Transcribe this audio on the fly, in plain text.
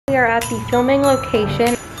We are at the filming location.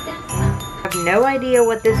 I have no idea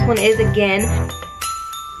what this one is again.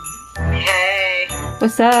 Hey.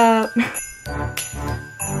 What's up?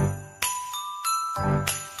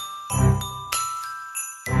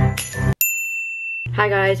 Hi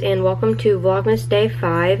guys, and welcome to Vlogmas Day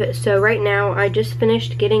 5. So right now I just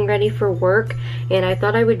finished getting ready for work, and I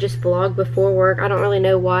thought I would just vlog before work. I don't really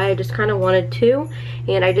know why, I just kind of wanted to.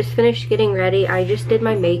 And I just finished getting ready. I just did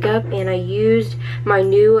my makeup and I used my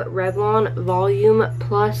new Revlon Volume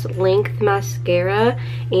Plus Length Mascara,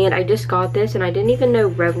 and I just got this and I didn't even know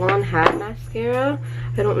Revlon had mascara.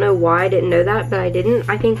 I don't know why I didn't know that, but I didn't.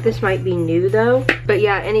 I think this might be new though. But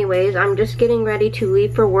yeah, anyways, I'm just getting ready to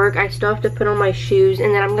leave for work. I still have to put on my shoes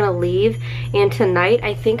and then I'm gonna leave. And tonight,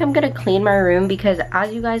 I think I'm gonna clean my room because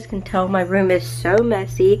as you guys can tell, my room is so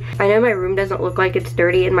messy. I know my room doesn't look like it's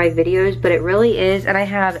dirty in my videos, but it really is. And I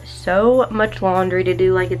have so much laundry to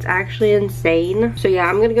do, like it's actually insane. So yeah,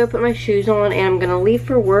 I'm gonna go put my shoes on and I'm gonna leave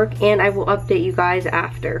for work, and I will update you guys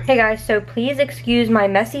after. Hey guys, so please excuse my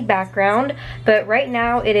messy background, but right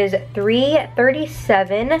now it is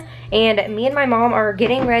 3:37 and me and my mom are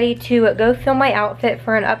getting ready to go film my outfit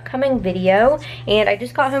for an upcoming video. And I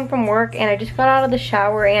just got home from work and I just got out of the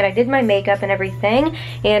shower and I did my makeup and everything,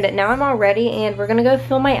 and now I'm all ready and we're gonna go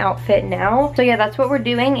film my outfit now. So yeah, that's what we're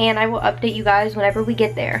doing, and I will update you guys whenever we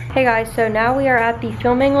get there. Hey guys, so now we are at the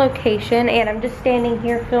filming location and I'm just standing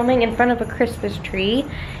here filming in front of a Christmas tree.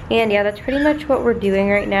 And yeah, that's pretty much what we're doing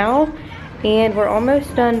right now. And we're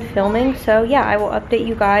almost done filming, so yeah, I will update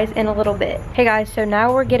you guys in a little bit. Hey guys, so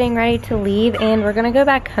now we're getting ready to leave and we're gonna go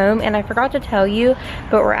back home, and I forgot to tell you,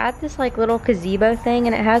 but we're at this like little gazebo thing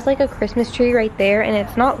and it has like a Christmas tree right there, and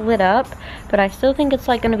it's not lit up, but I still think it's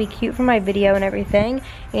like gonna be cute for my video and everything.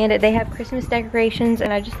 And they have Christmas decorations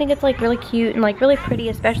and I just think it's like really cute and like really pretty,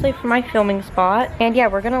 especially for my filming spot. And yeah,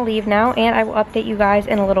 we're gonna leave now and I will update you guys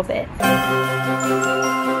in a little bit.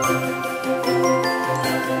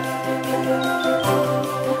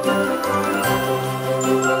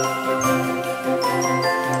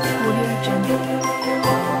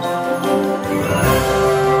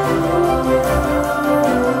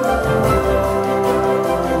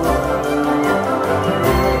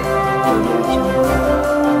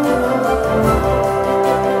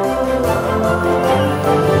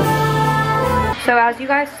 So as you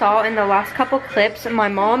guys saw in the last couple clips, my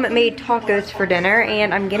mom made tacos for dinner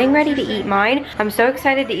and I'm getting ready to eat mine. I'm so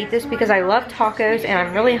excited to eat this because I love tacos and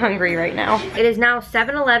I'm really hungry right now. It is now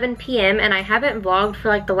 7:11 p.m. and I haven't vlogged for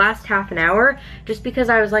like the last half an hour just because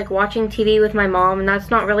I was like watching TV with my mom, and that's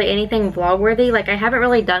not really anything vlog worthy. Like I haven't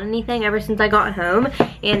really done anything ever since I got home.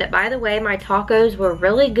 And by the way, my tacos were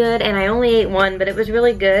really good and I only ate one, but it was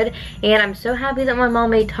really good. And I'm so happy that my mom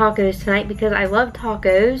made tacos tonight because I love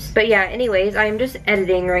tacos. But yeah, anyways, I'm just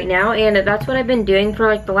editing right now and that's what I've been doing for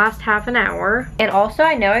like the last half an hour. And also,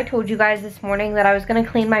 I know I told you guys this morning that I was gonna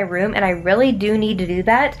clean my room, and I really do need to do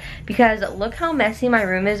that because look how messy my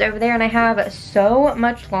room is over there, and I have so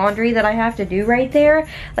much laundry that I have to do right there.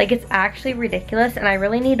 Like it's actually ridiculous, and I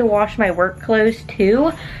really need to wash my work clothes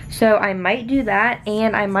too. So I might do that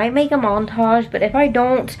and I might make a montage, but if I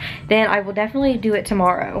don't, then I will definitely do it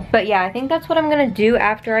tomorrow. But yeah, I think that's what I'm gonna do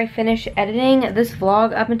after I finish editing this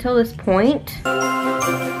vlog up until this point.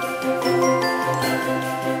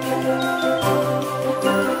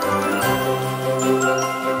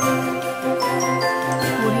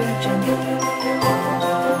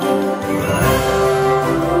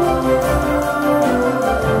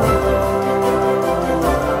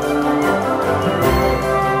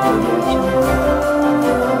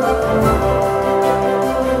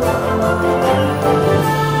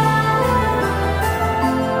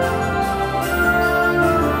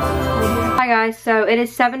 So it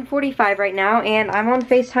is 7:45 right now and I'm on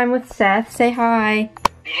FaceTime with Seth. Say hi.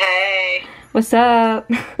 Hey. What's up?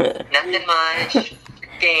 Nothing much.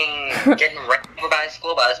 Getting ran over by a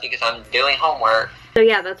school bus because I'm doing homework. So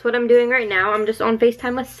yeah, that's what I'm doing right now. I'm just on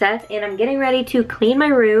FaceTime with Seth and I'm getting ready to clean my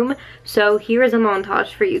room. So here is a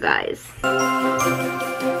montage for you guys.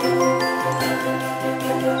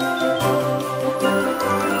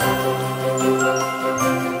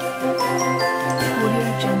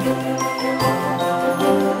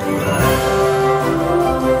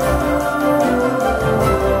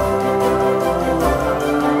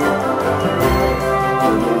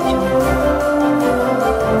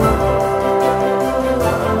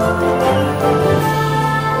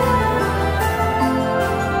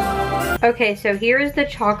 Okay, so here is the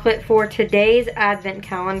chocolate for today's advent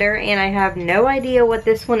calendar, and I have no idea what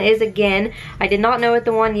this one is again. I did not know what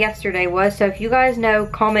the one yesterday was, so if you guys know,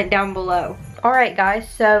 comment down below. Alright guys,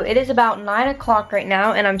 so it is about 9 o'clock right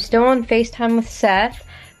now, and I'm still on FaceTime with Seth.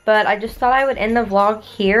 But I just thought I would end the vlog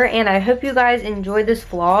here, and I hope you guys enjoyed this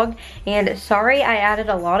vlog. And sorry I added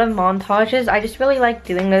a lot of montages. I just really like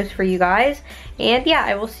doing those for you guys. And yeah,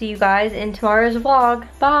 I will see you guys in tomorrow's vlog.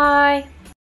 Bye!